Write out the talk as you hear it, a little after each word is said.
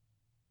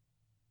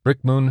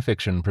Brick Moon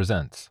Fiction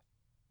presents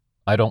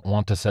I Don't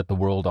Want to Set the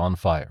World on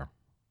Fire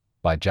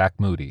by Jack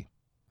Moody.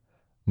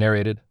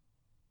 Narrated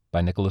by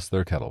Nicholas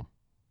Thurkettle.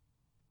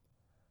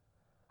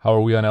 How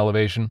are we on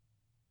elevation?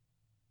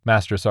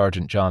 Master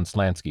Sergeant John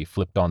Slansky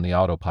flipped on the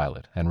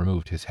autopilot and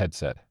removed his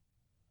headset.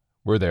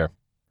 We're there.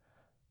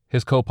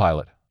 His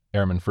co-pilot,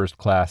 Airman First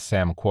Class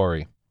Sam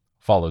Quarry,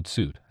 followed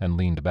suit and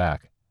leaned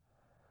back.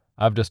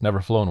 I've just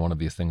never flown one of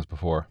these things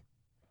before.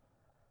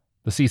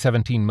 The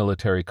C-17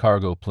 military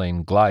cargo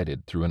plane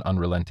glided through an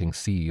unrelenting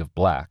sea of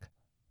black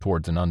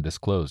towards an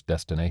undisclosed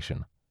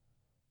destination.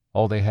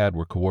 All they had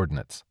were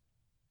coordinates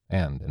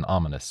and an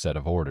ominous set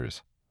of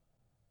orders.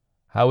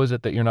 "How is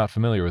it that you're not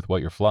familiar with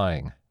what you're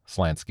flying?"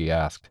 Slansky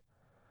asked.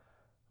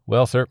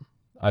 "Well, sir,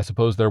 I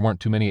suppose there weren't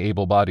too many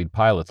able-bodied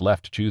pilots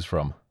left to choose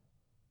from."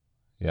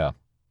 "Yeah.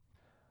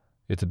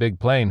 It's a big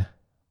plane."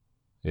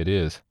 "It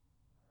is."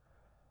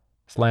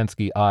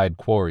 Slansky eyed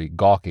Quarry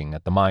gawking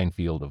at the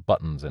minefield of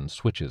buttons and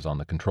switches on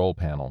the control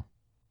panel.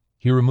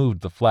 He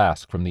removed the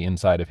flask from the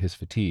inside of his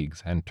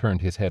fatigues and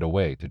turned his head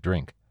away to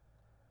drink.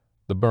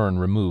 The burn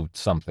removed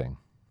something,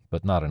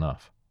 but not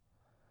enough.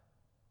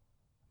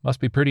 "Must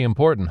be pretty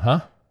important,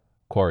 huh?"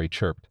 Quarry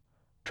chirped,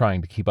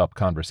 trying to keep up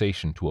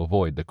conversation to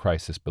avoid the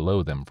crisis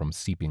below them from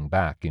seeping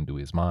back into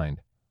his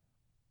mind.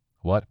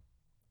 "What?"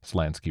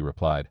 Slansky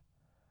replied.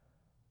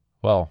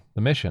 "Well,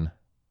 the mission.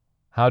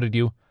 How did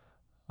you—"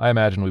 "I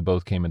imagine we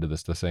both came into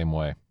this the same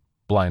way,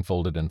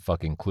 blindfolded and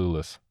fucking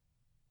clueless.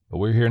 But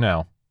we're here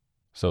now,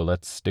 so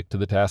let's stick to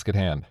the task at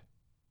hand."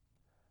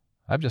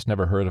 "I've just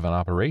never heard of an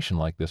operation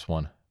like this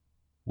one.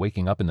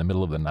 Waking up in the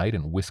middle of the night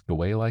and whisked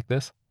away like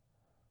this.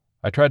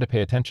 I tried to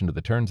pay attention to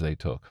the turns they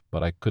took,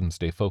 but I couldn't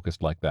stay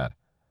focused like that."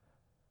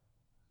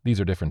 "These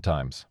are different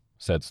times,"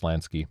 said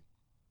Slansky.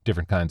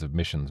 "Different kinds of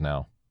missions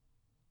now.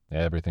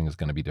 Everything is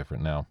going to be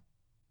different now."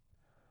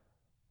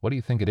 "What do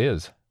you think it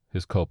is?"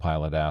 his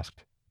co-pilot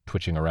asked,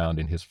 twitching around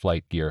in his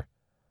flight gear.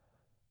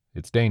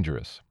 "It's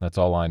dangerous, that's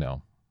all I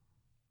know."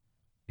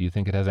 "Do you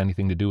think it has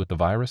anything to do with the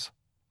virus?"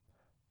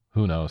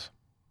 "Who knows?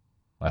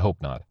 I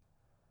hope not.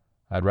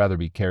 I'd rather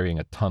be carrying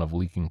a ton of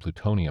leaking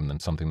plutonium than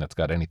something that's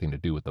got anything to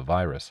do with the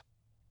virus."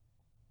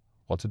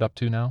 "What's it up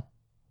to now?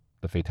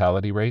 The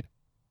fatality rate?"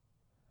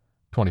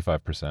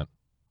 25%.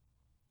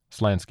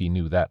 Slansky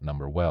knew that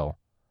number well.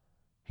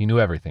 He knew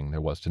everything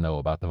there was to know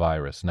about the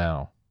virus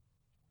now.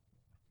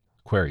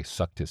 Quarry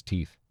sucked his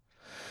teeth.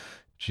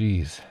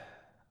 "Geez.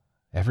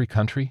 Every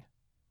country?"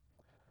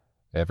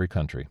 "Every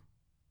country."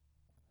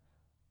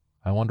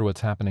 "I wonder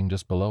what's happening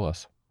just below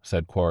us,"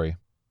 said Quarry.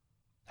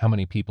 "How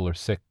many people are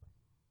sick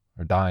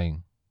or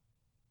dying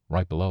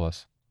right below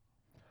us?"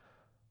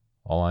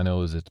 "All I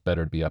know is it's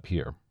better to be up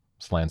here,"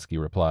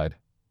 Slansky replied.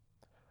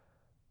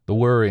 The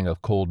whirring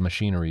of cold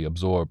machinery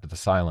absorbed the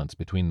silence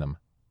between them.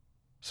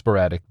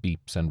 Sporadic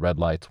beeps and red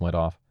lights went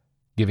off,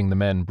 giving the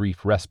men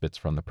brief respites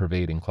from the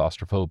pervading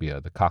claustrophobia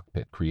the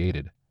cockpit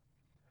created.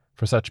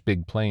 For such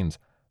big planes,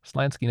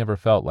 Slansky never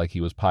felt like he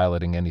was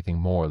piloting anything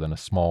more than a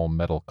small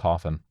metal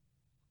coffin.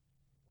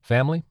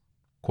 "Family?"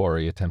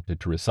 Quarry attempted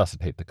to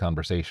resuscitate the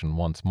conversation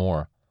once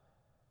more.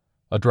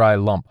 A dry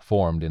lump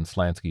formed in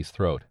Slansky's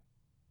throat,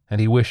 and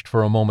he wished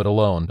for a moment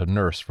alone to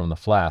nurse from the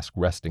flask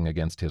resting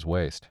against his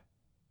waist.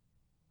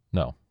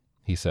 "No,"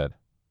 he said.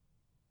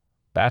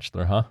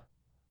 "Bachelor, huh?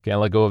 Can't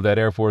let go of that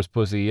Air Force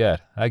pussy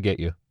yet. I get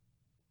you."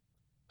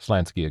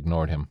 Slansky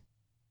ignored him.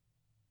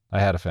 "I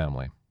had a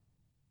family.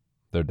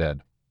 They're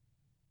dead."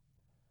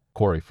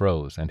 Quarry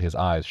froze, and his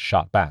eyes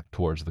shot back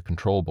towards the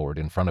control board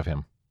in front of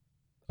him.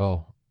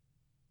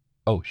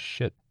 Oh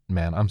shit,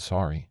 man, I'm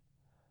sorry.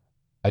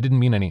 I didn't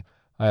mean any—"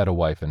 "I had a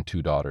wife and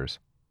 2 daughters.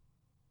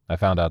 I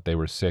found out they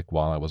were sick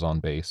while I was on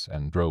base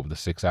and drove the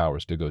 6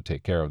 hours to go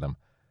take care of them.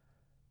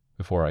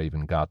 Before I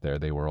even got there,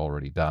 they were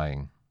already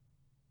dying.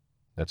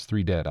 That's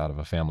 3 dead out of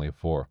a family of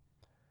 4.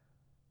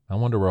 I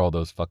wonder where all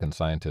those fucking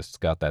scientists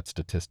got that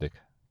statistic,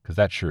 'cause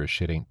that sure as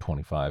shit ain't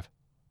 25.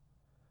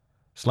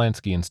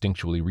 Slansky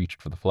instinctually reached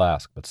for the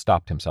flask, but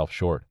stopped himself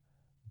short,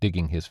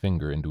 digging his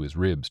finger into his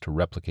ribs to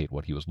replicate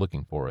what he was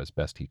looking for as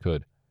best he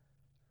could.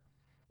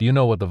 "Do you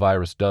know what the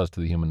virus does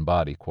to the human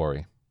body,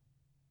 Quarry?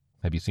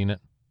 Have you seen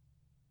it?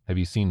 Have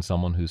you seen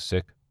someone who's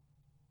sick?"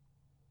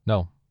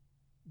 "No.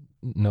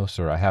 No,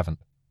 sir, I haven't."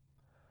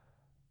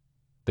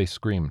 "They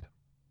screamed.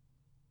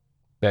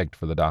 Begged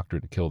for the doctor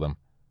to kill them.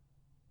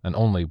 And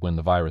only when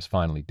the virus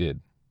finally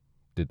did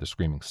the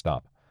screaming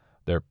stop.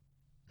 They're—"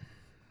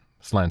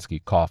 Slansky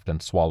coughed and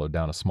swallowed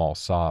down a small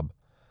sob,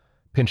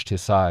 pinched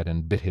his side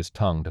and bit his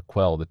tongue to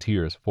quell the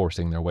tears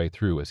forcing their way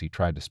through as he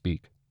tried to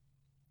speak.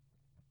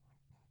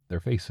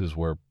 "Their faces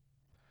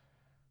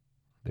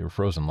they were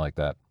frozen like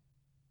that.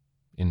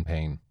 In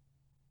pain.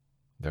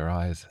 Their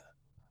eyes—"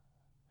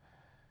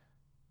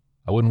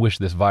 "I wouldn't wish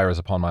this virus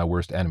upon my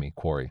worst enemy,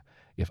 Quarry,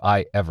 if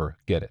I ever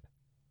get it.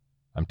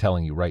 I'm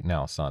telling you right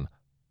now, son.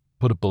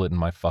 Put a bullet in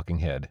my fucking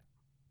head.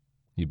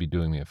 You'd be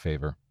doing me a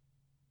favor."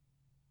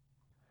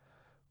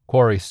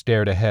 Quarry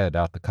stared ahead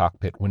out the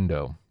cockpit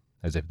window,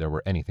 as if there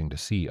were anything to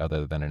see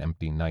other than an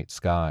empty night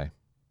sky.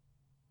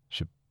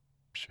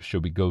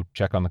 Should we go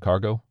check on the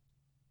cargo?"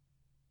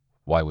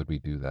 Why would we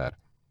do that?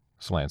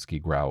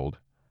 Slansky growled.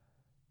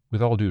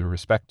 With all due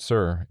respect,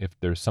 sir, if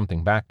there's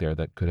something back there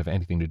that could have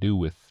anything to do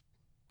with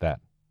that,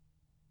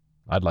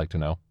 I'd like to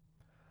know.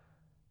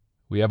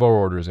 We have our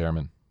orders,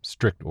 Airman.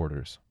 Strict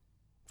orders.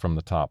 From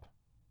the top.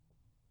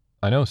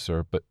 I know,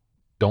 sir, but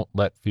don't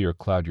let fear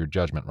cloud your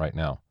judgment right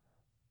now.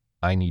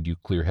 I need you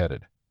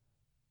clear-headed.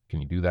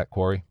 Can you do that,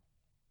 Quarry?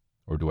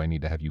 Or do I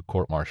need to have you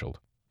court-martialed?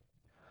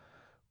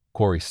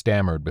 Quarry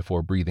stammered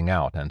before breathing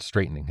out and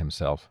straightening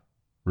himself,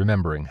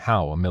 remembering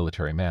how a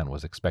military man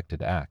was expected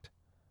to act.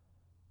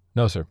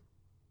 No, sir.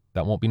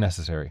 That won't be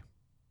necessary.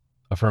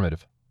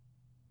 Affirmative.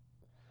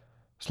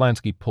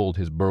 Slansky pulled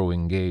his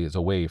burrowing gaze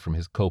away from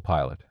his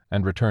co-pilot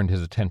and returned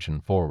his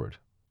attention forward.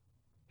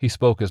 He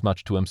spoke as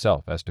much to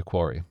himself as to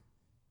Quarry.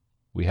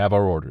 We have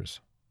our orders.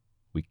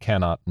 We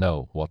cannot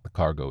know what the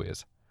cargo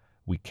is.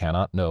 We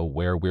cannot know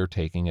where we're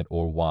taking it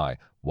or why.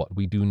 What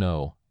we do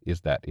know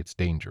is that it's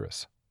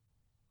dangerous.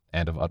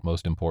 And of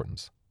utmost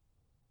importance.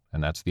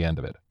 And that's the end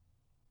of it.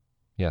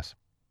 Yes.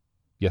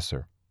 Yes,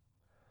 sir.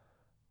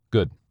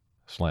 Good.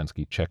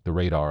 Slansky checked the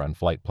radar and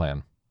flight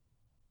plan.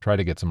 Try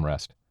to get some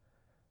rest.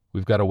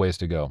 We've got a ways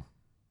to go.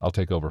 I'll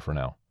take over for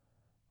now.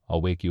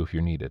 I'll wake you if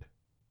you're needed.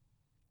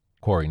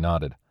 Quarry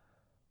nodded.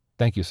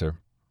 Thank you, sir.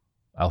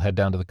 I'll head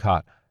down to the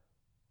cot.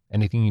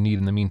 Anything you need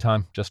in the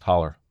meantime, just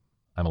holler.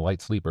 I'm a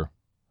light sleeper.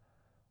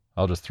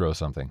 I'll just throw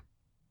something.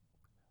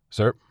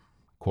 Sir,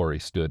 Quarry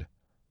stood,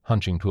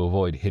 hunching to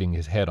avoid hitting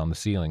his head on the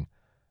ceiling,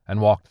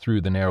 and walked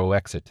through the narrow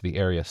exit to the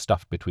area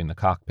stuffed between the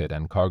cockpit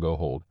and cargo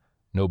hold,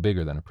 no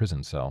bigger than a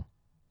prison cell,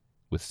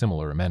 with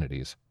similar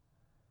amenities.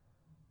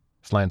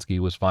 Slansky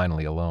was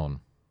finally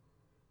alone.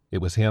 It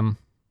was him,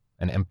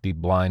 an empty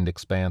blind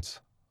expanse,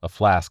 a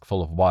flask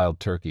full of wild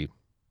turkey,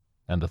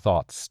 and the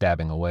thoughts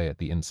stabbing away at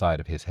the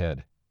inside of his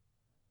head.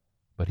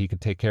 But he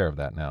could take care of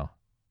that now.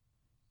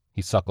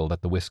 He suckled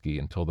at the whiskey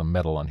until the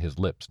metal on his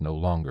lips no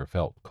longer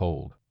felt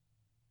cold.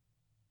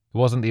 It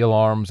wasn't the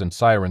alarms and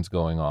sirens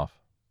going off,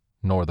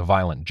 nor the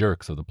violent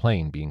jerks of the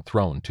plane being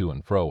thrown to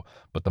and fro,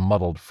 but the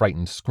muddled,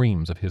 frightened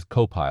screams of his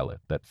co-pilot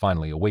that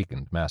finally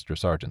awakened Master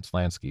Sergeant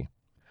Slansky.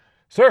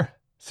 Sir!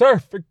 Sir!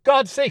 For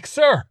God's sake,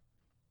 sir!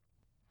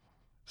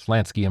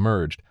 Slansky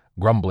emerged,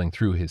 grumbling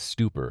through his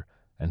stupor,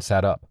 and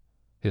sat up,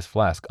 his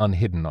flask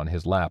unhidden on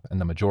his lap and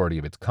the majority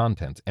of its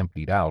contents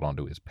emptied out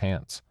onto his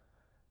pants.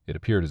 It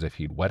appeared as if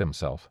he'd wet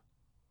himself.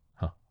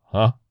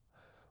 Huh?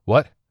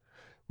 What?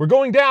 We're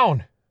going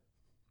down!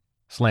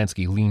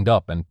 Slansky leaned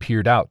up and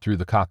peered out through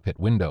the cockpit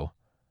window.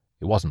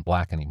 It wasn't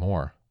black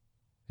anymore.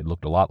 It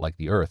looked a lot like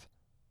the Earth,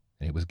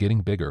 and it was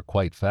getting bigger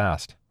quite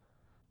fast.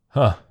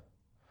 Huh.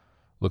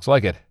 Looks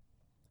like it.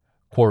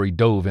 Quarry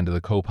dove into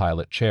the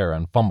co-pilot chair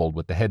and fumbled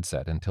with the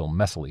headset until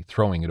messily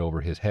throwing it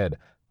over his head,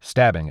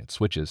 stabbing at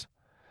switches.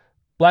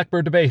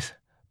 Blackbird to base!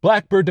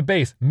 Blackbird to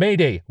base!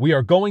 Mayday! We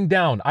are going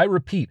down! I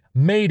repeat,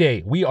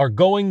 Mayday! We are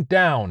going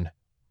down!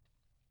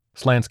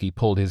 Slansky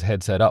pulled his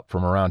headset up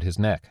from around his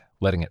neck,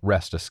 letting it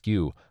rest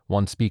askew,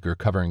 one speaker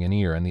covering an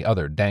ear and the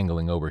other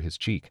dangling over his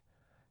cheek.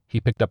 He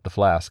picked up the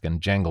flask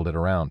and jangled it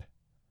around.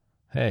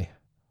 Hey,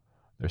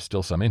 there's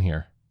still some in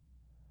here.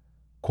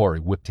 Quarry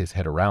whipped his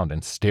head around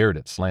and stared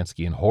at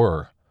Slansky in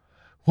horror.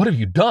 What have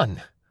you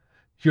done?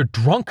 You're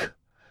drunk?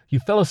 You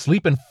fell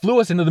asleep and flew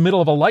us into the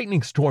middle of a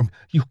lightning storm.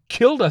 You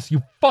killed us,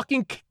 you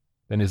fucking...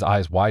 Then his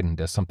eyes widened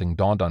as something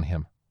dawned on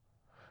him.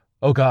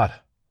 Oh God,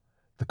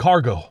 the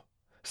cargo.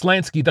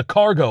 Slansky, the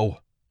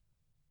cargo!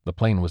 The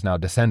plane was now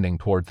descending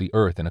towards the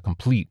earth in a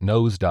complete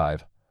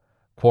nosedive.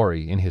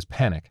 Quarry, in his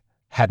panic,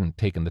 hadn't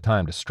taken the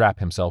time to strap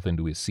himself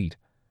into his seat,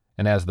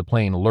 and as the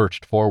plane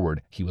lurched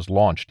forward, he was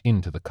launched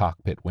into the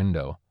cockpit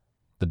window.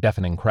 The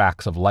deafening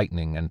cracks of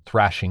lightning and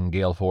thrashing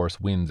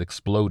gale-force winds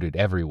exploded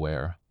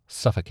everywhere,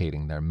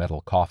 suffocating their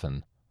metal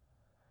coffin.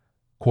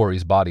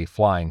 Quarry's body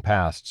flying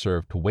past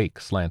served to wake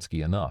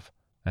Slansky enough,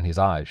 and his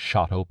eyes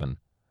shot open.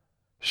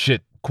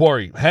 Shit,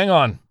 Quarry, hang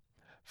on!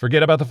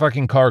 Forget about the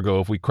fucking cargo.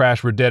 If we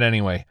crash, we're dead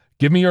anyway.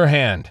 Give me your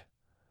hand.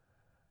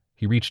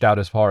 He reached out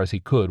as far as he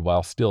could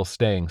while still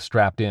staying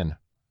strapped in,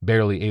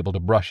 barely able to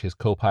brush his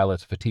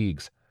co-pilot's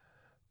fatigues.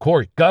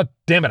 Quarry, God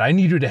damn it, I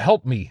need you to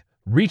help me.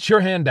 Reach your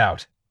hand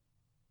out.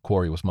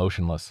 Quarry was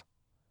motionless,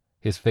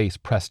 his face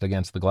pressed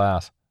against the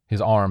glass,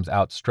 his arms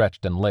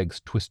outstretched and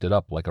legs twisted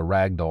up like a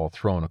rag doll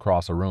thrown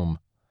across a room.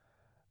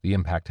 The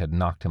impact had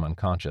knocked him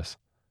unconscious.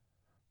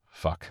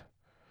 Fuck.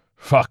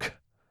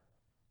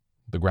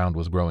 The ground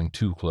was growing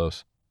too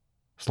close.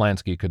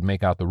 Slansky could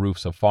make out the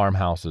roofs of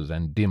farmhouses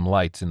and dim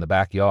lights in the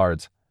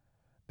backyards.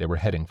 They were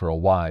heading for a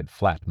wide,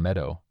 flat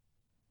meadow.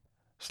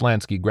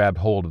 Slansky grabbed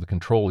hold of the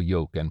control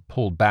yoke and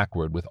pulled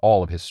backward with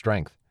all of his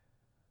strength.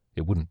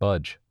 It wouldn't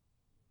budge.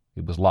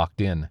 It was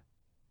locked in.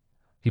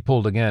 He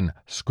pulled again,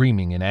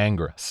 screaming in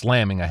anger,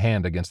 slamming a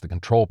hand against the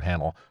control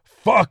panel.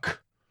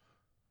 Fuck!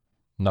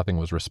 Nothing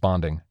was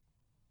responding.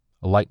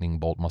 A lightning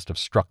bolt must have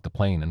struck the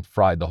plane and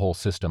fried the whole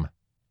system.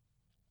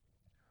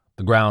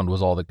 The ground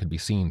was all that could be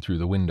seen through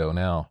the window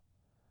now.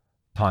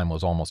 Time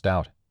was almost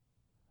out.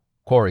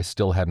 Quarry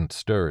still hadn't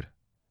stirred.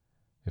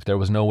 If there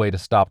was no way to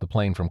stop the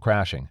plane from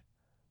crashing,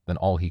 then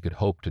all he could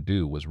hope to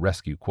do was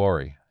rescue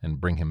Quarry and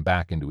bring him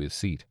back into his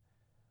seat.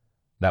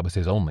 That was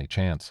his only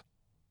chance.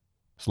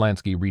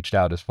 Slansky reached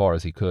out as far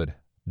as he could,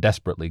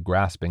 desperately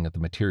grasping at the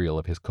material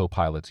of his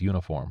co-pilot's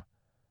uniform.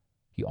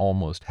 He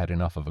almost had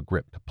enough of a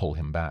grip to pull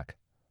him back.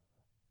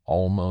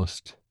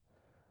 Almost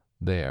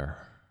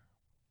there.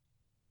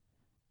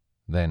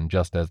 Then,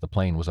 just as the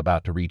plane was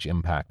about to reach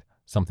impact,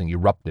 something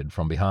erupted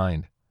from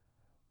behind,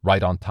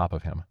 right on top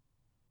of him.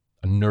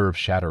 A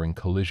nerve-shattering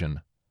collision.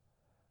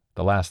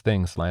 The last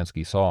thing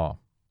Slansky saw,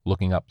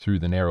 looking up through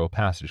the narrow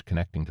passage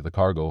connecting to the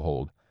cargo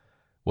hold,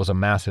 was a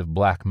massive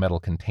black metal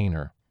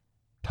container,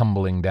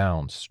 tumbling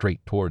down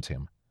straight towards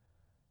him.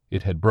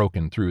 It had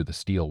broken through the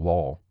steel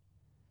wall.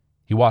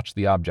 He watched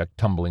the object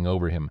tumbling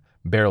over him,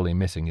 barely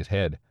missing his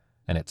head,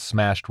 and it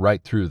smashed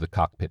right through the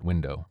cockpit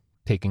window,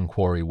 taking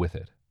Quarry with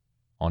it,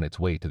 on its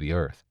way to the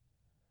earth.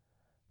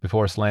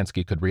 Before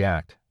Slansky could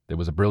react, there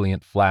was a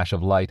brilliant flash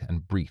of light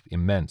and brief,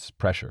 immense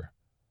pressure.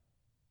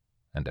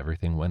 And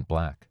everything went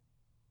black.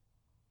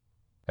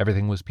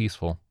 Everything was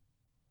peaceful.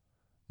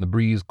 The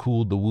breeze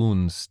cooled the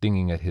wounds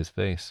stinging at his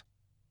face.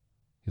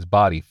 His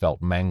body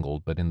felt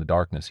mangled, but in the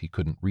darkness he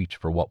couldn't reach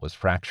for what was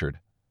fractured.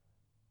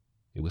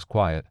 It was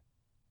quiet.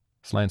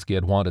 Slansky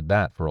had wanted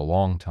that for a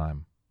long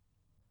time.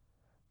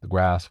 The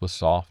grass was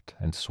soft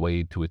and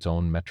swayed to its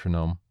own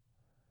metronome.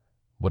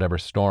 Whatever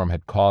storm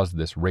had caused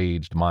this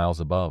raged miles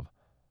above,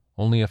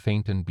 only a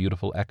faint and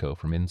beautiful echo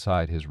from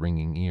inside his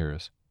ringing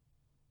ears.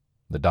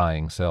 The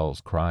dying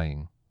cells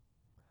crying.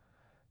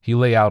 He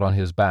lay out on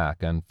his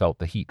back and felt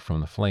the heat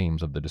from the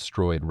flames of the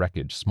destroyed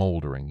wreckage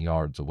smoldering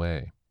yards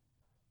away.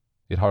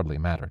 It hardly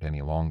mattered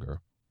any longer.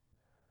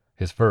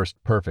 His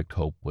first perfect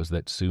hope was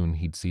that soon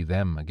he'd see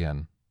them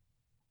again.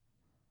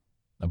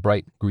 A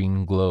bright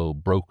green glow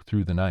broke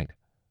through the night,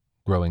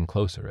 growing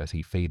closer as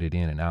he faded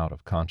in and out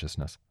of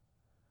consciousness.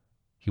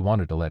 He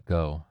wanted to let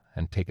go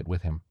and take it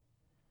with him,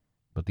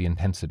 but the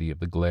intensity of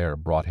the glare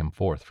brought him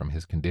forth from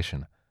his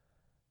condition,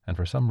 and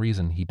for some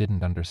reason he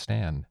didn't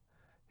understand,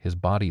 his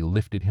body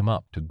lifted him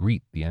up to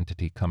greet the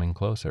entity coming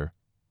closer.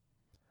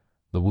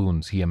 The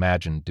wounds he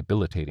imagined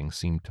debilitating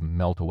seemed to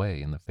melt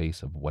away in the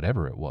face of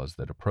whatever it was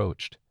that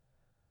approached.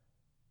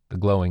 The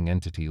glowing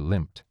entity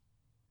limped.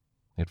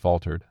 It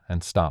faltered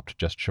and stopped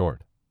just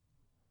short.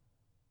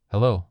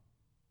 Hello.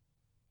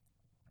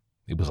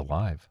 It was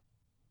alive.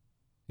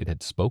 It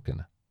had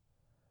spoken.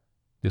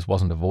 This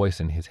wasn't a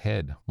voice in his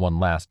head, one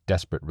last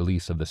desperate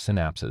release of the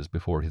synapses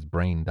before his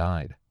brain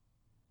died.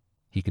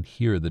 He could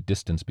hear the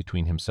distance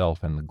between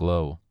himself and the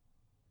glow.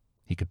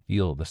 He could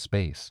feel the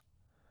space.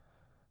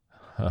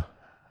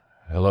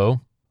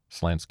 Hello?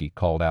 Slansky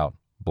called out,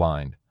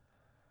 blind.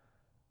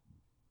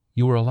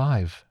 You were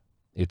alive,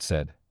 it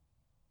said.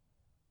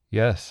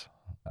 Yes,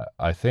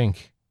 I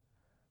think,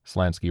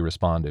 Slansky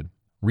responded,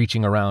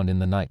 reaching around in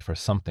the night for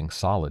something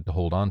solid to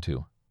hold on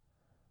to.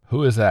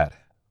 Who is that?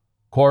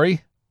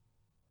 Quarry?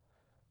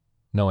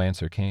 No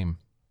answer came.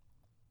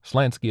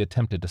 Slansky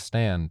attempted to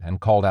stand and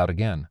called out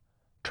again,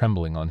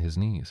 trembling on his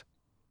knees.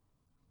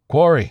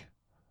 Quarry,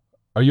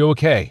 are you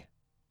okay?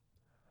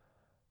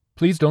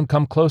 Please don't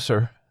come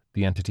closer,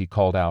 the entity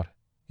called out.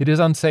 It is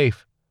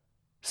unsafe.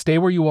 Stay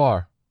where you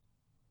are.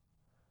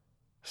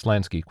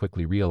 Slansky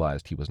quickly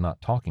realized he was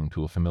not talking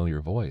to a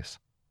familiar voice.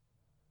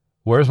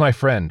 Where's my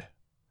friend?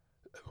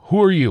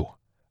 Who are you?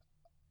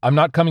 I'm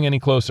not coming any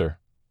closer.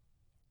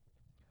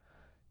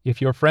 If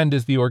your friend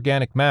is the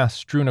organic mass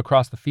strewn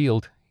across the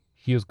field,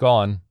 he is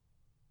gone.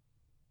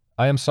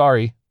 I am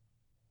sorry.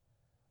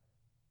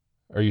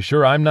 Are you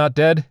sure I'm not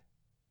dead?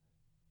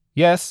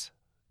 Yes,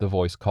 the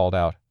voice called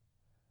out.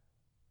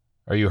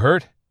 Are you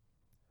hurt?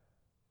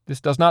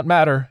 This does not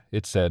matter,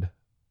 it said.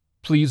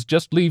 Please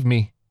just leave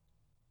me.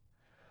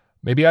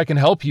 Maybe I can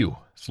help you,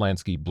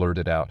 Slansky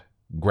blurted out,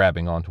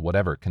 grabbing onto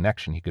whatever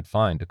connection he could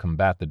find to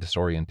combat the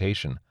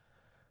disorientation.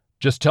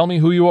 Just tell me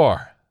who you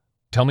are.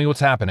 Tell me what's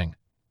happening.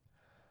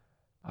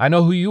 I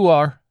know who you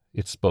are,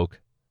 it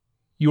spoke.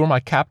 You are my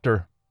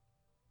captor.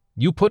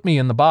 You put me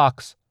in the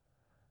box.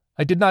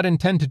 I did not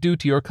intend to do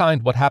to your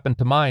kind what happened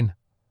to mine.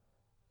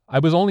 I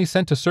was only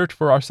sent to search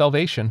for our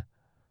salvation.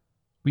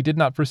 We did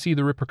not foresee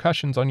the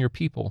repercussions on your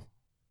people.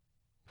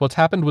 What's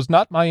happened was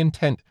not my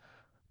intent.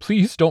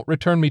 Please don't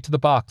return me to the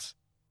box.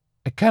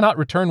 I cannot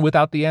return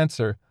without the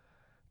answer.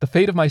 The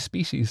fate of my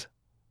species,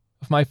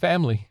 of my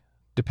family,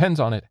 depends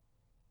on it.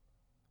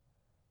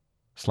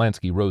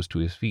 Slansky rose to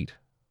his feet,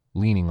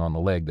 leaning on the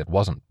leg that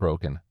wasn't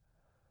broken.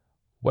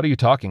 What are you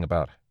talking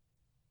about?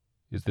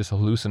 Is this a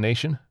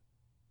hallucination?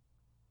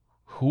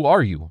 Who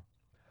are you?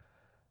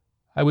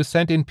 I was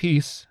sent in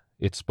peace,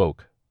 it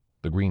spoke,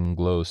 the green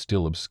glow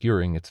still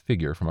obscuring its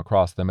figure from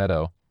across the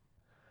meadow.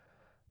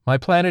 My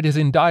planet is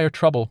in dire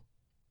trouble.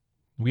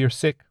 We are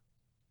sick.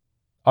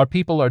 Our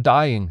people are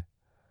dying.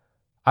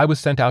 I was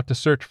sent out to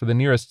search for the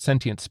nearest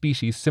sentient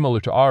species similar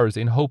to ours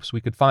in hopes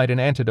we could find an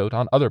antidote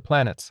on other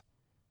planets.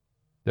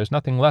 There's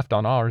nothing left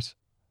on ours.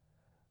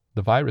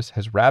 The virus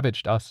has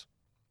ravaged us.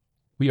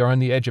 We are on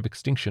the edge of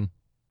extinction.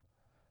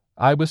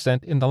 I was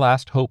sent in the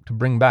last hope to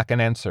bring back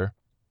an answer.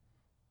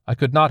 I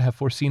could not have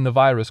foreseen the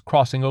virus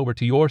crossing over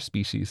to your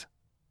species.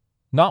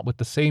 Not with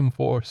the same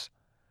force.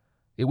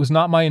 It was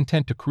not my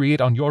intent to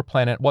create on your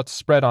planet what's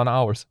spread on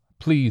ours.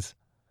 Please.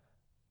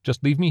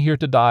 Just leave me here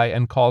to die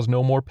and cause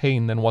no more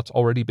pain than what's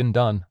already been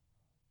done.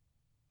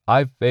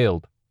 I've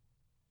failed.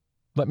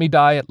 Let me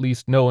die at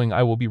least knowing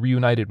I will be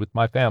reunited with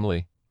my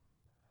family."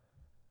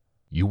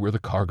 "You were the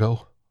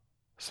cargo?"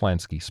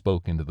 Slansky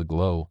spoke into the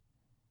glow.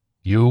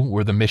 "You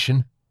were the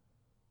mission?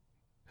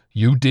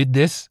 You did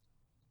this?"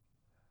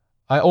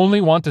 "I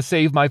only want to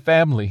save my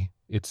family,"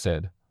 it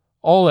said.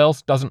 "All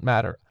else doesn't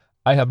matter.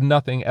 I have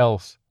nothing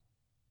else.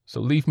 So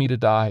leave me to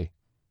die,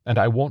 and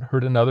I won't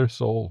hurt another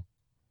soul.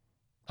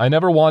 I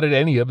never wanted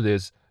any of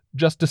this,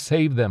 just to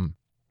save them."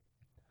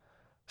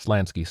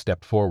 Slansky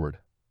stepped forward,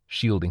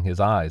 shielding his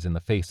eyes in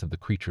the face of the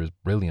creature's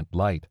brilliant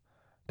light,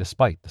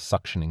 despite the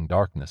suctioning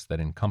darkness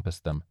that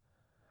encompassed them.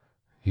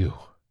 You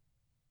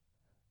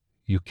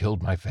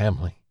killed my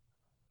family.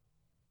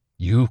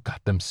 You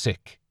got them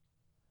sick.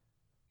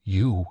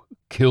 You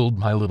killed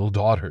my little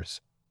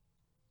daughters."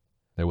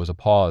 There was a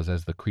pause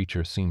as the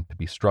creature seemed to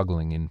be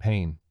struggling in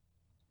pain.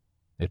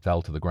 It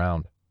fell to the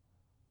ground.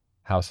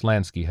 How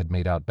Slansky had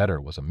made out better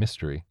was a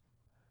mystery.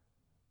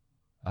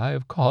 "I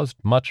have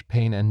caused much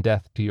pain and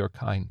death to your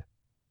kind.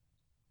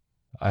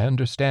 I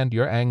understand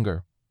your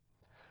anger.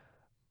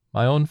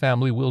 My own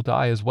family will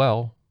die as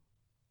well.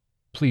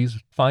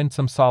 Please find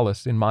some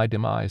solace in my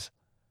demise.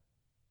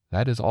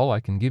 That is all I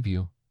can give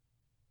you."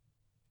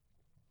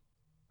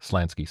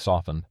 Slansky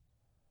softened.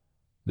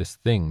 This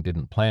thing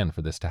didn't plan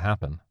for this to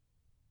happen.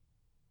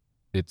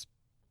 It's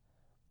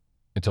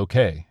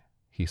okay,"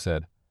 he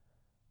said.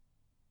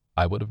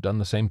 "I would have done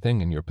the same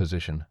thing in your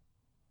position.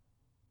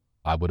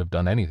 I would have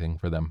done anything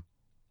for them."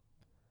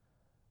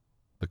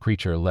 The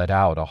creature let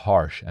out a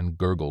harsh and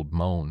gurgled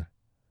moan.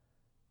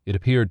 It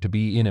appeared to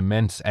be in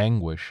immense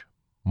anguish,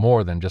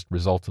 more than just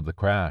results of the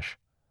crash.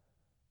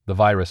 The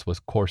virus was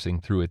coursing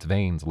through its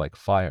veins like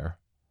fire.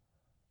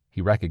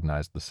 He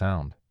recognized the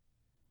sound.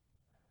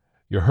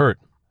 "You're hurt,"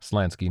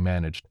 Slansky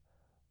managed.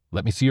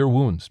 "Let me see your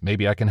wounds.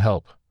 Maybe I can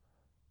help.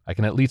 I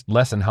can at least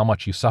lessen how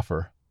much you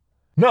suffer."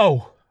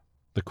 "No!"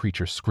 the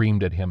creature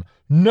screamed at him.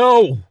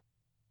 "No!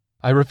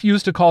 I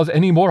refuse to cause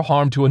any more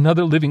harm to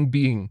another living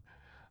being.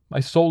 My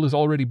soul is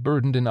already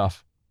burdened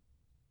enough."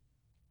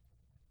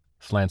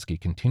 Slansky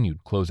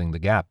continued closing the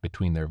gap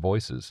between their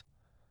voices.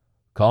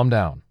 "Calm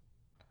down.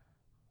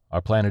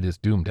 Our planet is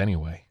doomed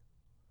anyway.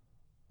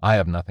 I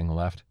have nothing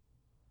left.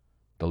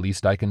 The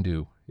least I can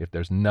do, if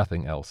there's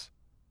nothing else,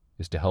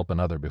 is to help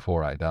another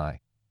before I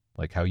die,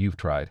 like how you've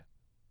tried."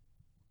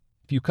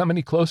 "If you come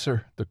any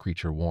closer," the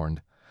creature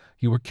warned,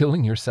 "you are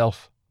killing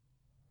yourself."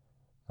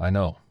 "I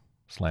know,"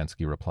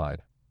 Slansky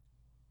replied.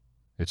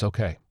 "It's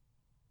okay."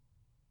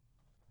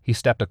 He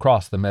stepped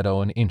across the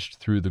meadow and inched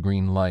through the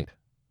green light.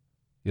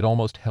 It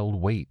almost held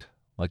weight,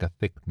 like a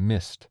thick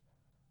mist.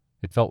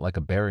 It felt like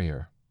a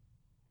barrier.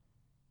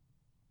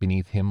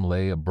 Beneath him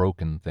lay a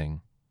broken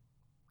thing,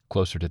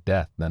 closer to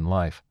death than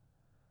life.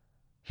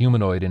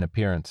 Humanoid in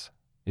appearance,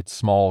 its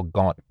small,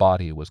 gaunt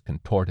body was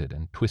contorted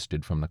and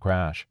twisted from the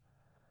crash.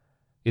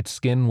 Its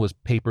skin was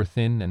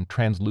paper-thin and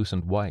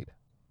translucent white,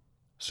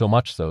 so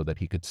much so that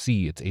he could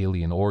see its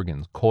alien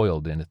organs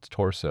coiled in its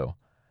torso,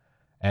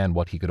 and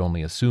what he could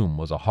only assume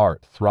was a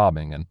heart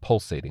throbbing and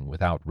pulsating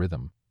without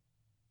rhythm.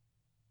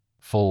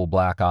 Full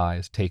black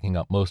eyes, taking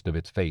up most of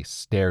its face,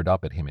 stared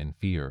up at him in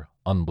fear,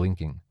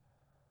 unblinking.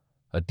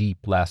 A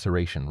deep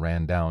laceration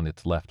ran down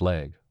its left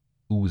leg,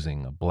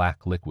 oozing a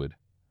black liquid.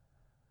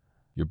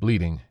 "You're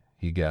bleeding,"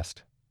 he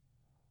guessed.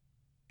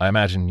 "I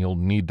imagine you'll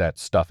need that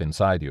stuff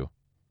inside you."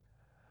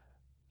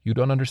 "You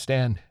don't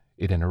understand,"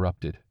 it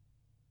interrupted.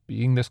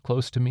 "Being this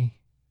close to me,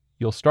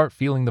 you'll start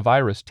feeling the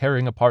virus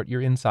tearing apart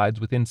your insides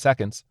within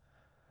seconds.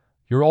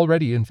 You're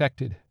already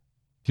infected.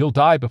 You'll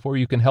die before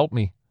you can help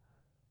me."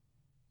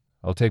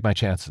 "I'll take my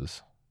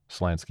chances,"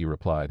 Slansky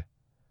replied.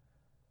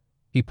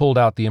 He pulled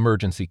out the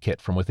emergency kit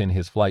from within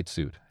his flight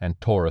suit and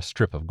tore a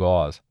strip of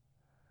gauze.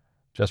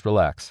 "Just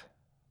relax.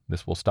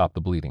 This will stop the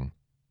bleeding."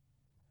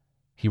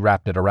 He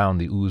wrapped it around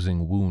the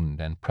oozing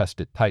wound and pressed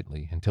it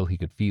tightly until he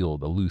could feel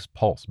the loose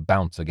pulse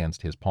bounce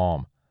against his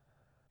palm.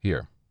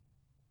 "Here.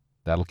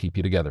 That'll keep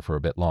you together for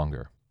a bit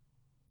longer."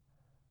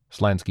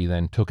 Slansky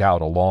then took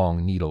out a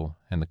long needle,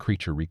 and the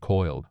creature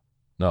recoiled.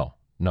 No,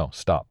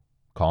 stop.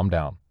 Calm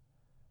down.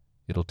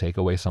 It'll take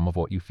away some of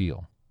what you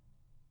feel.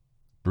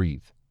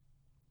 Breathe."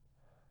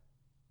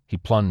 He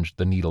plunged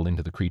the needle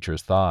into the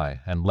creature's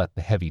thigh and let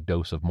the heavy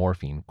dose of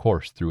morphine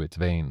course through its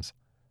veins.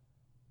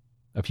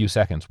 A few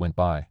seconds went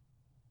by.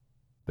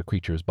 The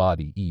creature's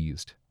body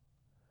eased.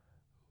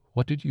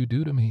 "What did you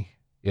do to me?"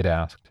 it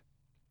asked.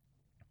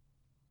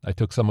 "I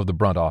took some of the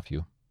brunt off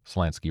you,"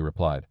 Slansky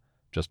replied.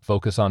 "Just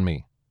focus on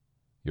me.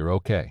 You're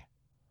okay."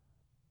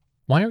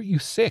 "Why aren't you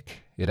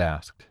sick?" it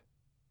asked.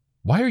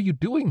 "Why are you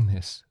doing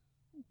this?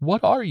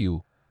 What are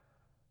you?"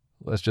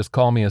 "Let's just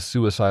call me a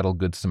suicidal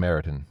good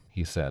Samaritan,"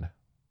 he said.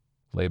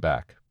 "Lay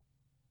back.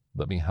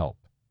 Let me help."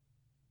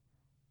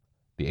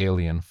 The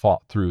alien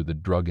fought through the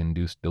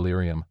drug-induced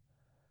delirium.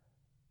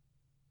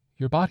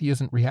 Your body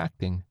isn't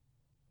reacting.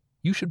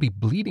 You should be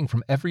bleeding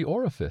from every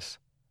orifice.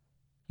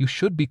 You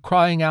should be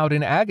crying out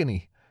in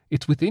agony.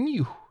 It's within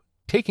you,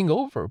 taking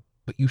over,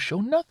 but you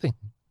show nothing.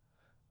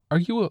 Are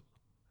you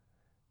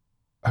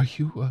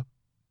a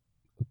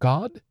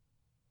god?"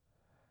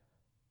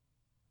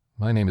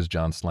 "My name is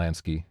John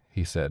Slansky,"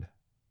 he said.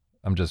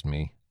 "I'm just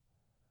me.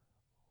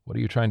 What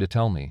are you trying to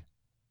tell me?"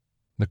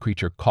 The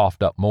creature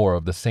coughed up more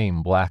of the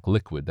same black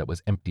liquid that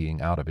was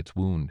emptying out of its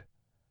wound.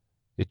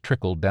 It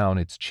trickled down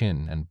its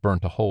chin and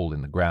burnt a hole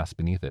in the grass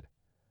beneath it.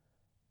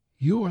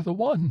 "You are the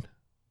one.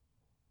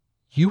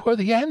 You are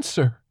the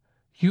answer.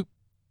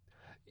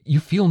 You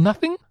feel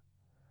nothing?"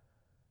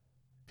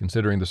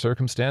 "Considering the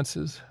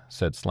circumstances,"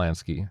 said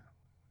Slansky,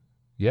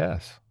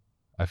 "yes,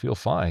 I feel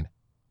fine.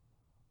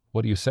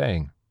 What are you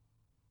saying?"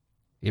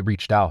 It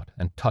reached out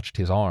and touched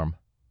his arm.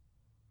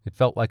 It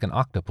felt like an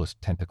octopus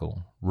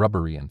tentacle,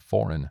 rubbery and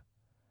foreign.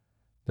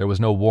 There was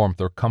no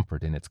warmth or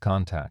comfort in its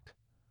contact.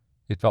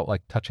 It felt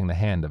like touching the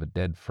hand of a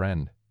dead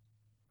friend.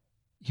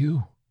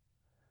 You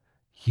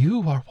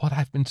are what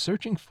I've been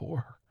searching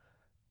for.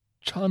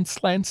 John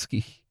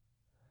Slansky.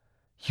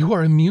 You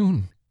are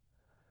immune.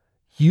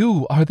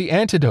 You are the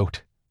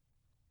antidote."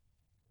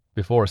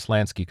 Before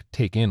Slansky could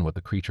take in what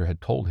the creature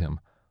had told him,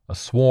 a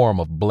swarm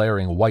of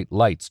blaring white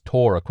lights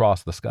tore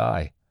across the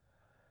sky.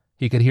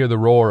 He could hear the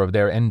roar of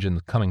their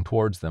engines coming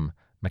towards them,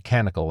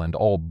 mechanical and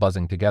all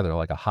buzzing together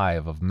like a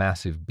hive of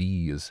massive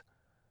bees.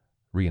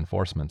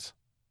 Reinforcements.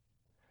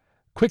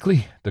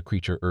 "Quickly," the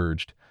creature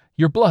urged.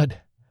 "Your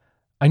blood.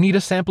 I need a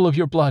sample of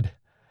your blood,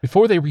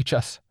 before they reach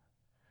us.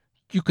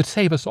 You could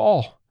save us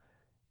all.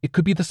 It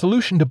could be the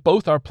solution to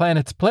both our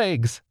planet's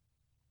plagues."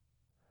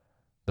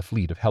 The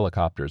fleet of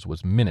helicopters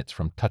was minutes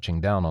from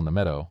touching down on the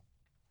meadow.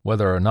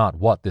 Whether or not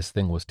what this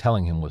thing was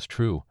telling him was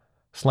true,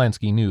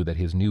 Slansky knew that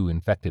his new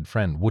infected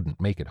friend wouldn't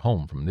make it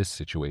home from this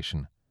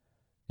situation.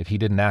 If he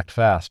didn't act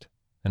fast,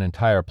 an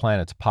entire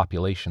planet's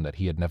population that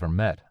he had never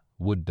met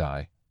would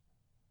die.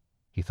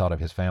 He thought of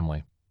his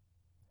family.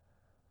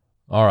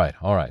 All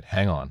right,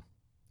 hang on."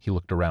 He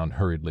looked around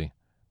hurriedly,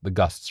 the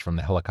gusts from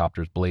the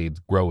helicopter's blades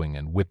growing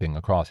and whipping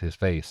across his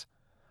face.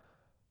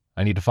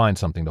 "I need to find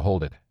something to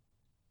hold it."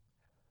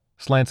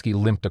 Slansky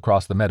limped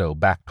across the meadow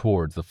back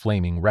towards the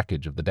flaming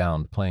wreckage of the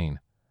downed plane.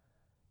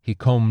 He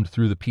combed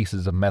through the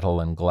pieces of metal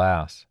and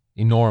glass,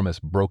 enormous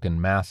broken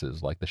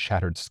masses like the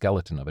shattered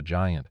skeleton of a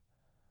giant.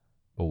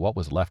 But what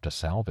was left to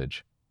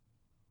salvage?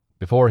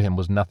 Before him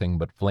was nothing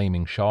but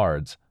flaming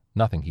shards,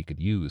 nothing he could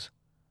use.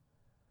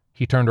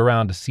 He turned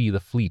around to see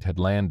the fleet had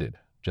landed,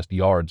 just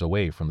yards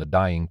away from the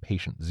dying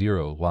patient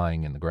Zero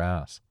lying in the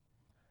grass.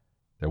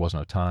 There was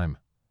no time.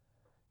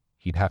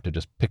 He'd have to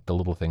just pick the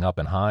little thing up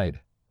and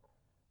hide.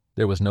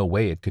 There was no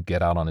way it could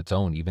get out on its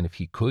own, even if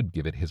he could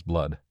give it his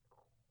blood.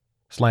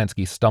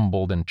 Slansky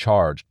stumbled and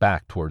charged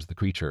back towards the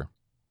creature.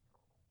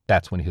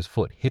 That's when his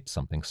foot hit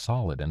something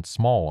solid and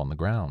small on the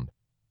ground.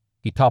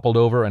 He toppled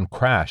over and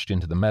crashed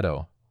into the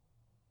meadow,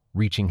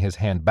 reaching his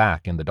hand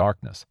back in the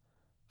darkness,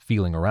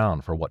 feeling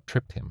around for what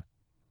tripped him.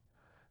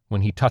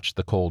 When he touched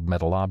the cold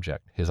metal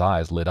object, his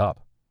eyes lit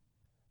up.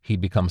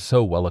 He'd become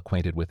so well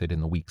acquainted with it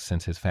in the weeks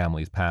since his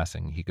family's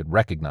passing, he could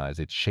recognize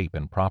its shape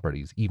and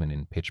properties even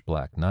in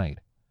pitch-black night.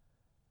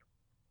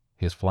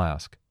 His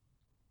flask.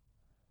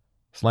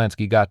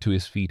 Slansky got to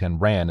his feet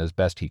and ran as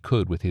best he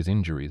could with his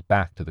injuries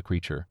back to the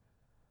creature.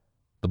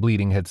 The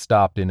bleeding had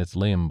stopped in its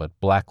limb, but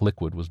black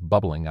liquid was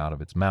bubbling out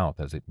of its mouth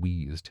as it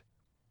wheezed.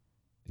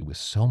 It was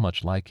so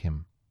much like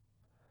him.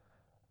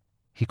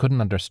 He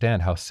couldn't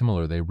understand how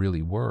similar they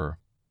really were.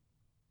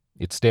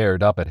 It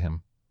stared up at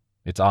him,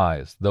 its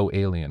eyes, though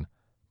alien,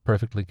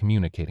 perfectly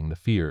communicating the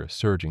fear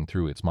surging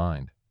through its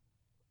mind.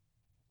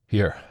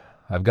 "Here,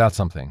 I've got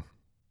something."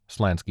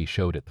 Slansky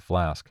showed it the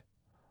flask.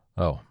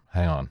 "Oh,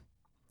 hang on."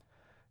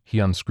 He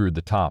unscrewed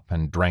the top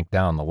and drank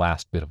down the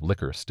last bit of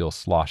liquor still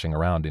sloshing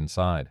around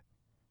inside.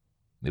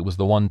 It was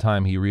the one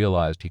time he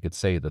realized he could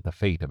say that the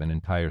fate of an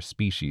entire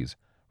species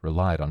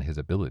relied on his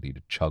ability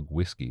to chug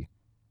whiskey.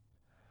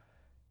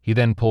 He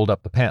then pulled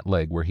up the pant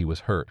leg where he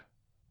was hurt,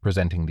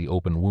 presenting the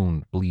open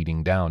wound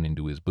bleeding down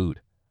into his boot.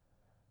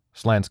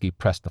 Slansky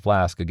pressed the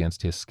flask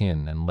against his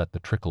skin and let the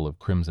trickle of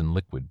crimson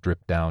liquid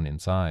drip down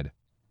inside.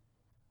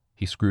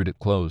 He screwed it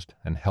closed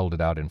and held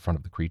it out in front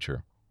of the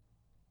creature.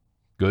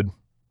 "Good?"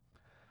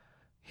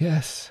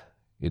 "Yes,"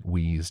 it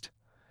wheezed.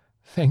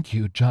 "Thank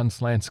you, John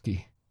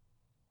Slansky."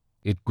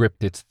 It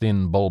gripped its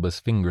thin, bulbous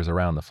fingers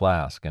around the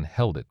flask and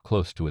held it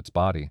close to its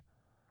body.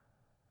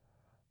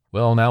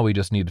 "Well, now we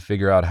just need to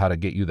figure out how to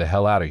get you the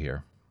hell out of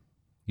here.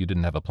 You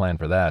didn't have a plan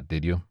for that,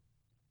 did you?"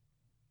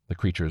 The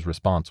creature's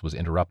response was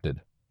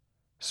interrupted.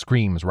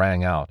 Screams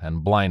rang out,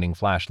 and blinding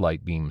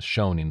flashlight beams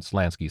shone in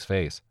Slansky's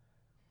face.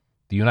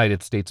 The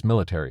United States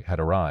military had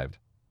arrived.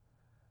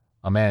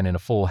 A man in a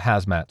full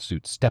hazmat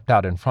suit stepped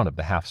out in front of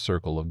the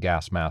half-circle of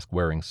gas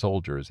mask-wearing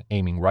soldiers,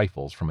 aiming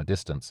rifles from a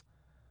distance.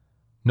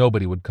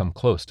 Nobody would come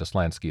close to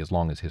Slansky as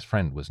long as his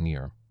friend was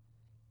near.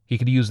 He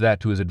could use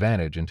that to his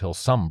advantage until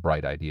some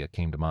bright idea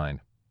came to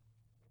mind.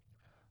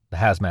 The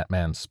hazmat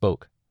man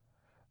spoke.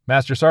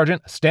 "Master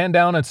Sergeant, stand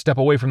down and step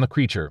away from the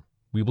creature,"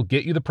 We will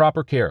get you the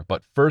proper care,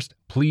 but first,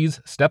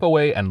 please step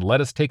away and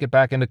let us take it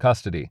back into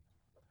custody."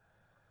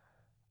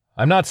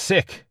 "I'm not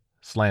sick,"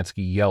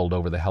 Slansky yelled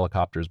over the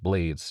helicopter's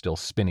blades still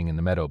spinning in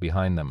the meadow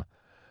behind them.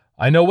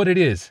 "I know what it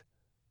is,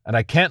 and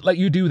I can't let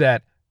you do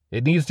that.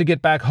 It needs to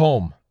get back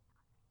home."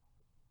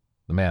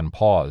 The man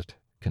paused,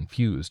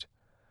 confused.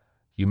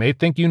 "You may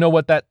think you know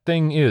what that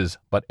thing is,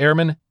 but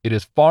Airman, it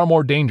is far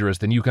more dangerous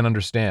than you can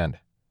understand.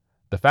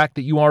 The fact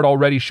that you aren't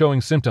already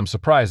showing symptoms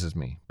surprises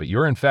me, but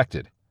you're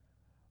infected.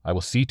 I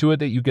will see to it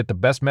that you get the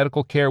best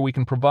medical care we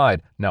can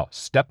provide. Now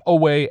step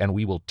away and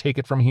we will take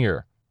it from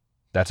here.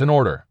 That's an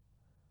order."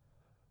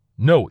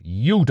 "No,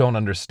 you don't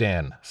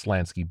understand,"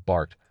 Slansky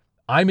barked.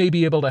 "I may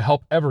be able to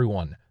help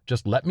everyone.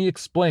 Just let me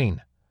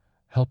explain.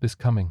 Help is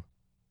coming."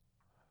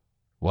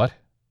 "What?"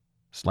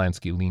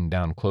 Slansky leaned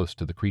down close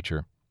to the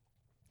creature.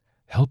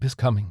 "Help is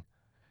coming.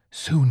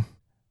 Soon,"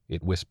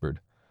 it whispered.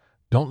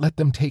 "Don't let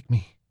them take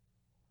me."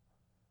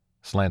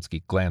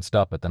 Slansky glanced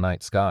up at the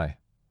night sky.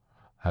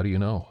 "How do you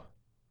know?"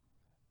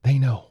 "They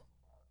know."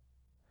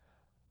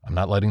 "I'm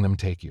not letting them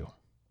take you."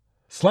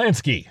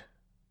 "Slansky!"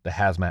 The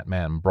hazmat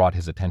man brought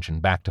his attention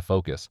back to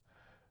focus.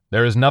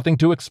 "There is nothing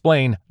to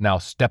explain. Now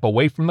step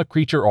away from the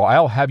creature or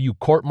I'll have you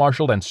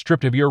court-martialed and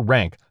stripped of your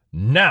rank.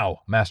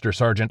 Now, Master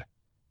Sergeant!"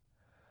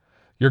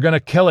 "You're gonna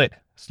kill it,"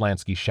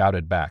 Slansky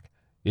shouted back.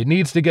 "It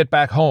needs to get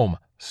back home.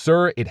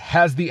 Sir, it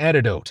has the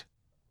antidote."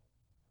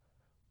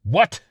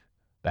 "What?"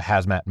 the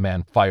hazmat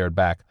man fired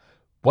back.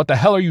 "What the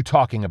hell are you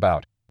talking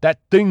about? That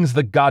thing's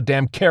the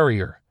goddamn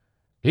carrier.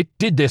 It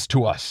did this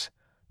to us.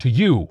 To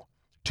you.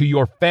 To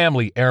your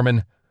family,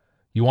 Airman.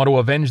 You want to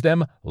avenge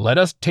them? Let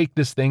us take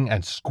this thing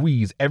and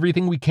squeeze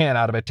everything we can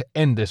out of it to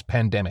end this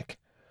pandemic.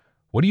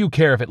 What do you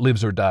care if it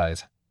lives or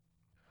dies?"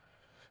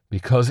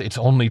 "Because it's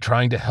only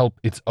trying to help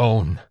its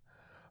own.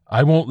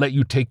 I won't let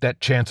you take that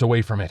chance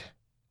away from it."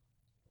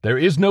 "There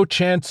is no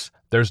chance.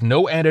 There's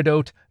no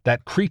antidote.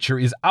 That creature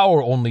is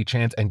our only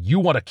chance, and you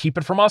want to keep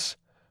it from us?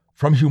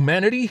 From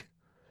humanity?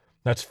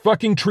 That's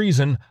fucking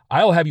treason.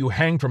 I'll have you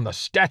hanged from the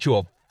Statue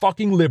of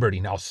fucking Liberty.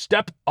 Now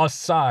step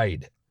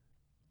aside."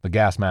 The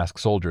gas mask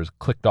soldiers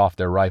clicked off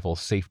their rifles'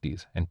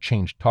 safeties and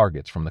changed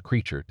targets from the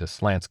creature to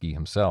Slansky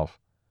himself.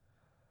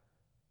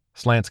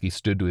 Slansky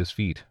stood to his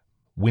feet,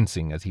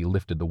 wincing as he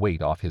lifted the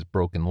weight off his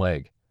broken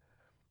leg.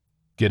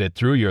 "Get it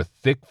through your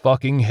thick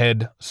fucking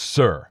head,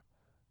 sir.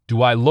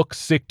 Do I look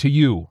sick to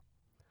you?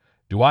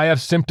 Do I have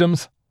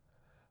symptoms?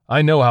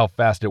 I know how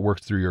fast it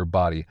works through your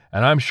body,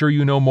 and I'm sure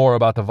you know more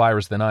about the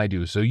virus than I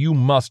do, so you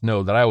must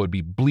know that I would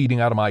be bleeding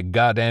out of my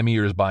goddamn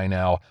ears by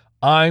now.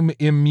 I'm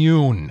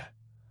immune.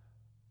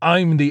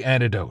 I'm the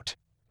antidote."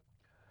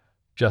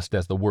 Just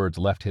as the words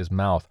left his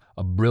mouth,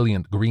 a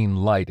brilliant green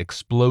light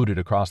exploded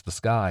across the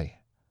sky.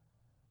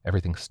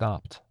 Everything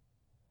stopped.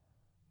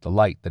 The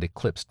light that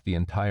eclipsed the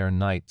entire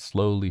night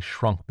slowly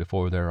shrunk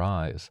before their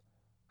eyes,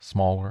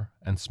 smaller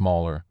and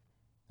smaller,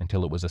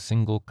 until it was a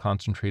single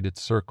concentrated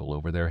circle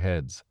over their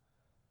heads,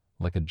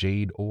 like a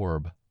jade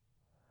orb.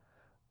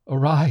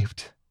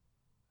 "Arrived!"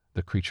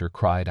 the creature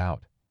cried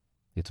out,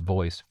 its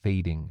voice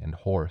fading and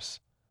hoarse.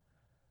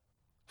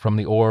 From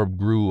the orb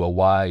grew a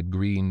wide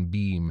green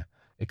beam,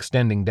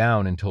 extending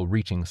down until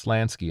reaching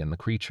Slansky and the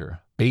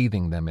creature,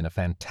 bathing them in a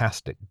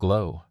fantastic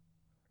glow.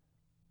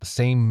 The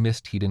same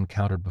mist he'd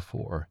encountered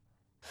before,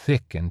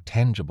 thick and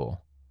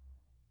tangible,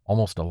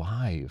 almost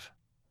alive.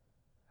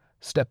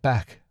 "Step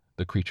back,"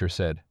 the creature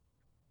said.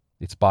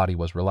 Its body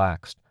was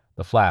relaxed,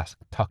 the flask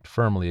tucked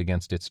firmly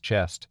against its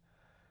chest.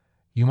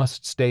 "You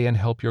must stay and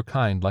help your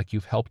kind like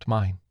you've helped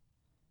mine.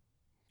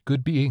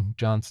 Good being,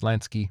 John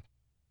Slansky.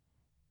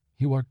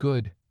 You are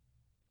good."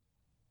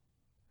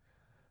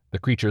 The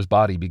creature's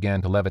body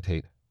began to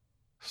levitate,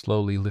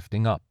 slowly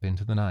lifting up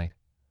into the night.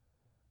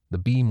 The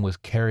beam was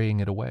carrying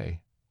it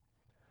away.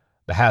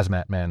 The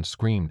hazmat man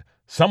screamed,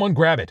 "Someone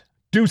grab it!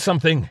 Do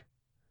something!"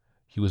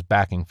 He was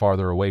backing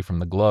farther away from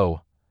the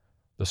glow.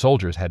 The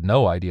soldiers had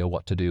no idea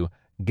what to do,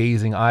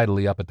 gazing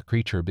idly up at the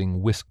creature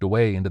being whisked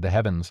away into the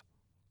heavens.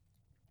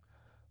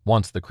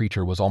 Once the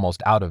creature was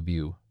almost out of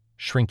view,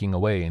 shrinking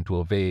away into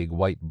a vague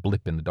white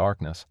blip in the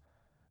darkness.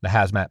 The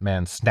hazmat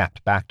man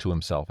snapped back to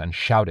himself and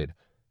shouted,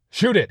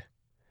 "Shoot it!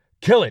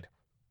 Kill it!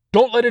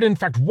 Don't let it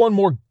infect one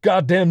more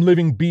goddamn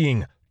living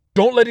being!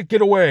 Don't let it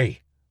get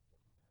away!"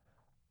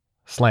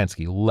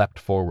 Slansky leapt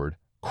forward,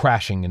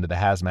 crashing into the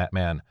hazmat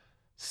man.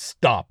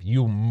 "Stop,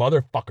 you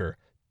motherfucker!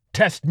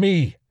 Test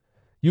me!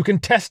 You can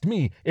test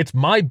me! It's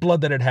my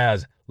blood that it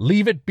has!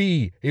 Leave it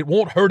be! It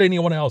won't hurt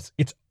anyone else!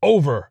 It's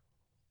over!"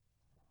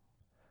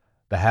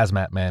 The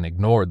hazmat man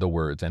ignored the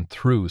words and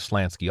threw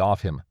Slansky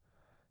off him.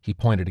 He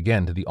pointed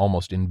again to the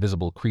almost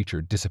invisible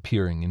creature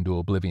disappearing into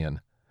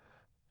oblivion.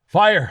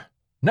 "Fire!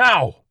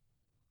 Now!"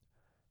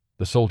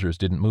 The soldiers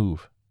didn't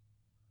move.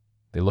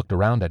 They looked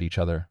around at each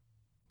other,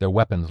 their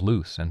weapons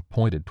loose and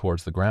pointed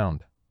towards the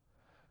ground.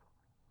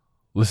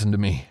 "Listen to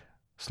me,"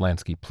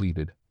 Slansky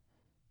pleaded.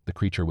 The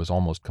creature was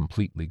almost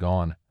completely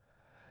gone.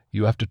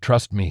 "You have to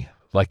trust me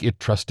like it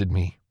trusted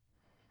me.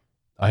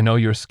 I know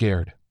you're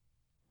scared.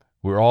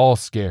 We're all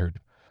scared,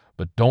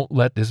 but don't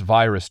let this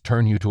virus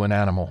turn you to an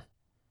animal.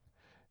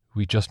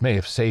 We just may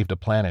have saved a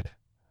planet.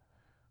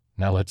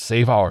 Now let's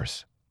save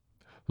ours.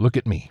 Look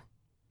at me."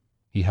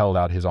 He held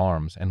out his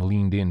arms and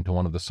leaned into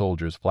one of the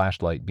soldiers'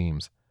 flashlight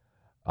beams.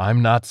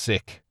 "I'm not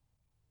sick.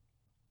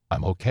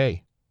 I'm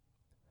okay.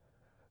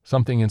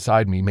 Something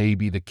inside me may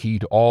be the key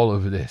to all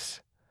of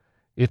this.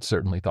 It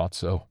certainly thought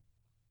so."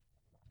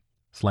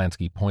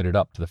 Slansky pointed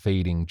up to the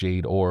fading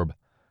jade orb,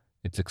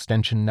 its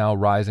extension now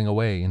rising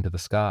away into the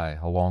sky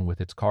along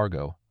with its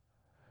cargo.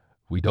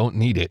 "We don't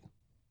need it.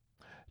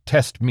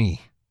 Test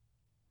me."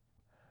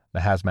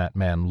 The hazmat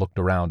man looked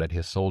around at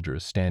his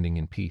soldiers standing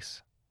in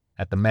peace,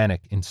 at the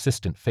manic,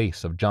 insistent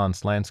face of John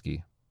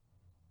Slansky,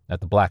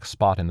 at the black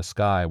spot in the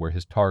sky where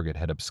his target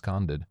had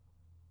absconded.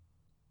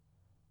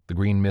 The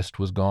green mist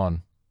was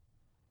gone.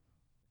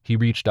 He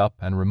reached up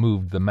and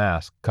removed the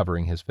mask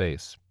covering his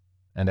face,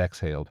 and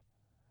exhaled.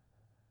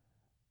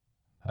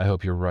 "I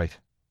hope you're right.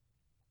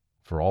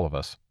 For all of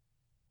us.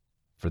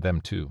 For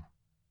them too,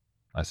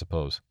 I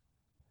suppose."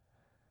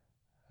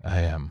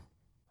 "I am,"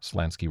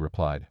 Slansky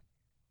replied.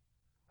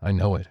 "I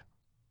know it."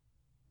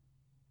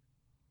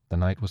 The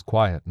night was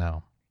quiet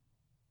now.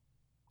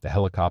 The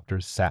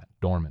helicopters sat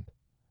dormant.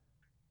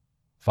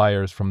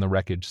 Fires from the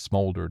wreckage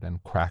smoldered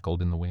and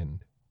crackled in the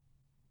wind.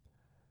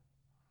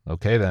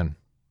 "Okay then,"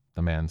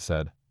 the man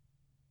said.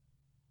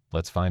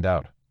 "Let's find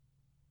out."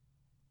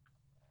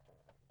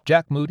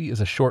 Jack Moody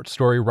is a short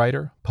story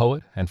writer,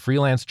 poet, and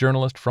freelance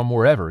journalist from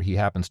wherever he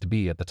happens to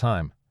be at the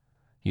time.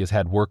 He has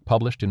had work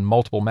published in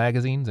multiple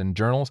magazines and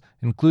journals,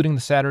 including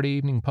the Saturday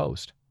Evening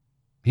Post.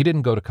 He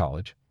didn't go to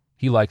college.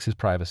 He likes his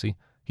privacy.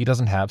 He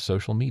doesn't have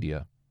social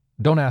media.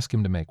 Don't ask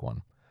him to make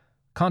one.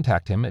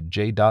 Contact him at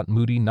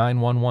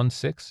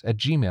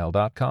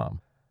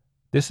j.moody9116@gmail.com.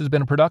 This has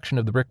been a production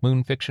of the Brick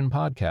Moon Fiction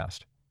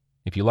Podcast.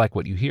 If you like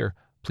what you hear,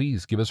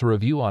 please give us a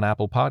review on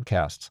Apple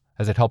Podcasts,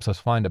 as it helps us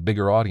find a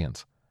bigger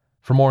audience.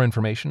 For more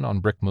information on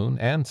Brick Moon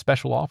and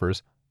special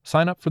offers,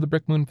 sign up for the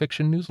Brick Moon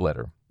Fiction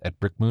newsletter at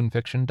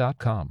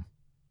brickmoonfiction.com.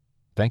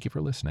 Thank you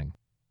for listening.